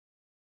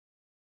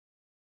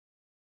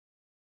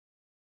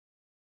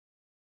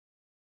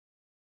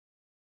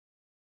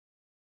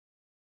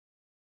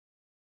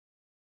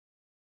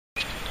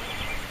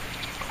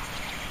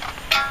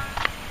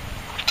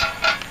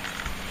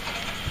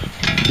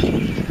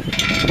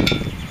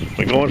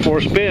going for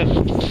a spin.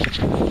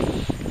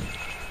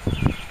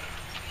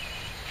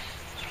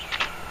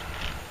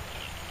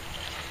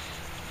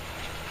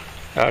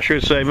 I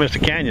should say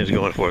Mr. Canyon's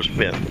going for a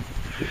spin.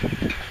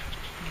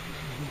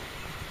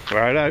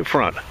 Right out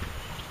front.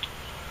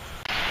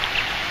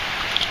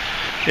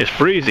 It's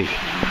breezy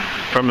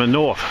from the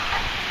north,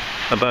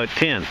 about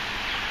 10,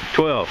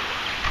 12.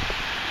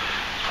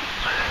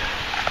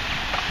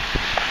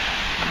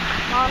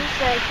 Mom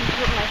said I can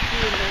put my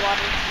feet in the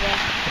water today.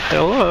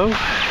 Hello.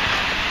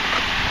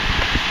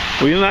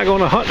 We're not going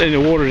to hunt in the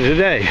water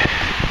today.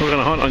 We're going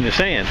to hunt on the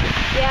sand.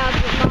 Yeah,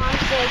 but Mom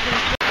said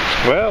I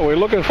can. Well, we're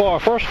looking for our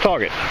first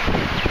target.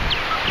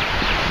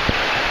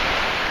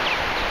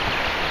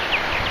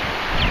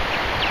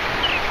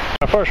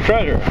 Our first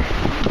treasure.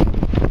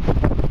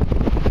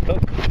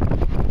 Look.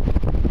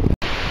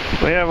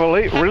 We have a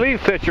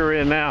relief pitcher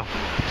in now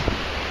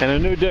and a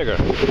new digger.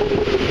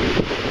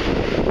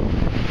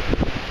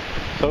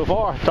 So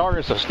far,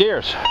 targets are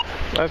scarce.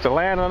 That's the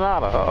land or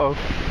nada. Uh-oh.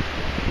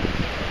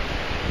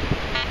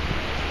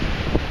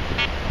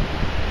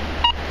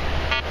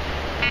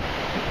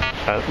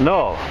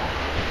 No.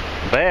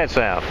 Bad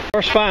sound.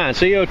 First find,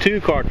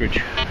 CO2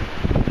 cartridge.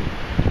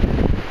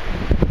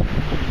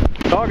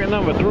 Target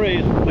number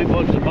 3, we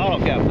put the bottle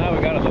cap. Now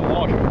we got us a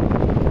washer.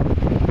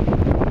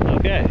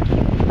 Okay.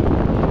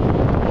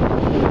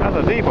 That's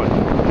a deep one.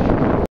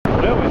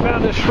 Well, we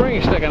found this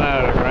string sticking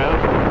out of the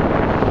ground.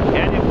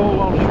 Canyon pulled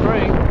on the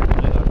string.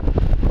 There's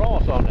a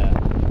cross on that.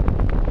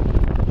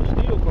 It's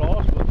a steel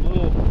cross with a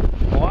little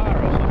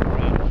wire or something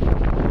around it.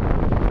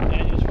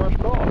 Canyon's first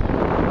cross.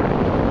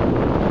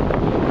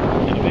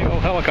 And a big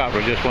old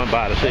helicopter just went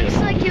by to see it. Looks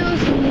like it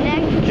was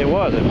neck. It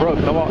was. It broke.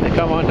 It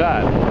come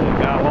untied.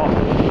 It got off.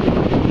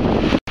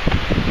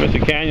 Mr.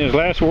 Canyon's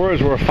last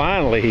words were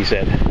finally, he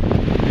said.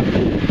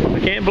 I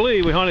can't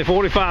believe we hunted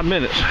 45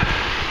 minutes.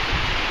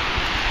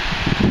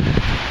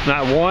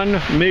 Not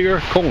one meager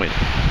coin.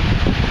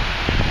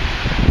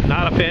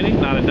 Not a penny,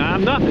 not a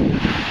dime, nothing.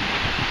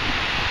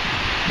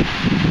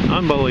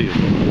 Unbelievable.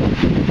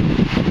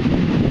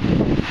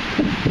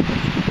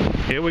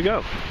 Here we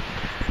go.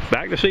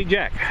 Back to see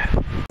Jack.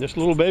 This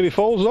little baby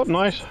folds up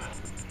nice.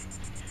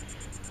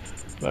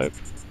 About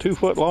 2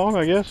 foot long,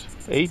 I guess.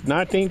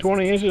 19,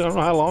 20 inches. I don't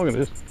know how long it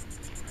is.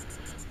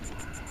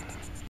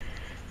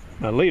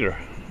 My leader.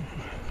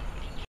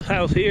 This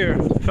house here,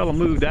 the fellow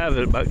moved out of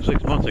it about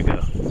 6 months ago.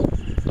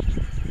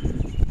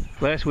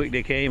 Last week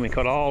they came and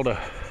cut all the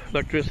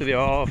electricity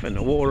off and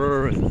the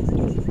water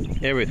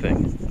and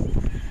everything.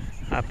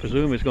 I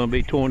presume it's going to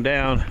be torn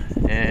down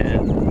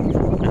and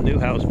a new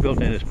house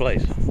built in its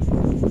place.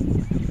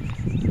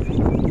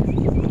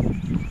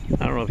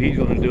 I don't know if he's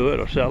going to do it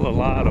or sell a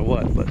lot or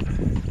what, but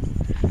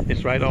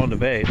it's right on the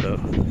bay, so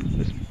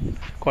it's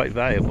quite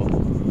valuable.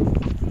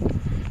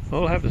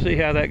 We'll have to see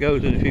how that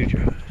goes in the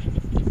future.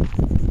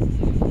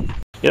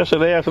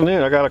 Yesterday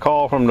afternoon I got a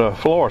call from the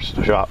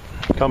florist shop.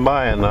 Come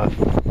by and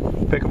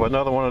pick up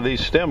another one of these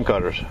stem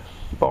cutters.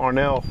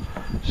 Parnell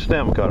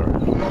stem cutter.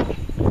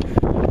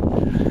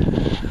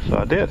 So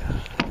I did.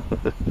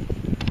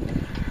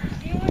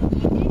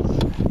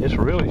 It's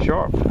really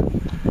sharp.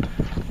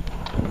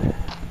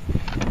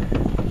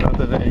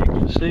 Other than you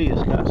can see,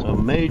 it's got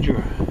some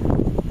major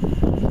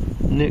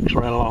nicks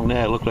right along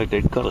there. It looked like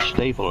they'd cut a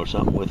staple or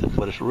something with it,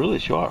 but it's really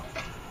sharp.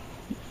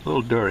 A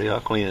little dirty. I'll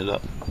clean it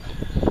up.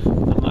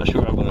 I'm not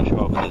sure I'm going to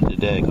sharpen it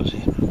today because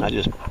I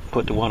just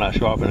put the one I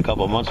sharpened a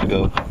couple of months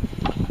ago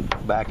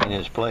back in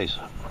its place.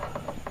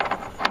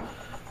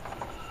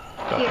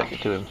 I'll take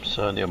it to him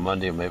Sunday or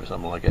Monday or maybe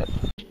something like that.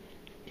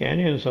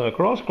 Canyon's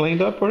cross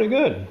cleaned up pretty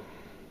good.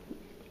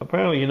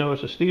 Apparently, you know,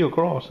 it's a steel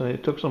cross and they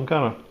took some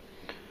kind of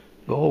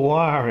gold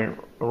wire and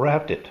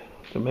wrapped it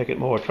to make it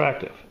more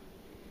attractive.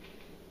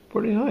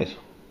 Pretty nice.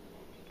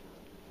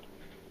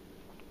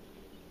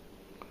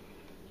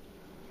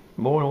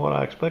 More than what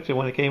I expected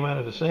when it came out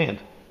of the sand.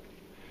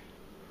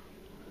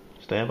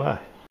 Stand by.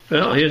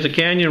 Well, here's the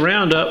Canyon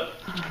roundup.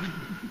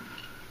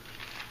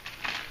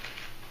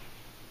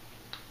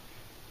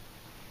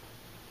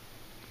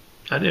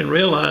 I didn't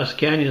realize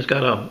Canyon's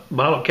got a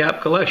bottle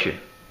cap collection.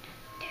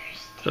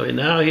 So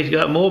now he's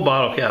got more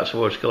bottle caps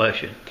for his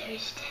collection.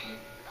 There's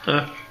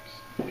 10.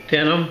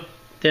 10 of them,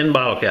 10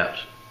 bottle caps.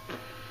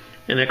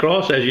 And the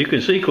cross, as you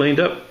can see, cleaned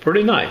up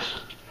pretty nice.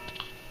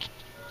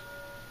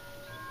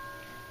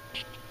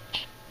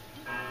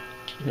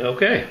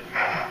 Okay,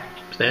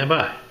 stand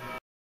by.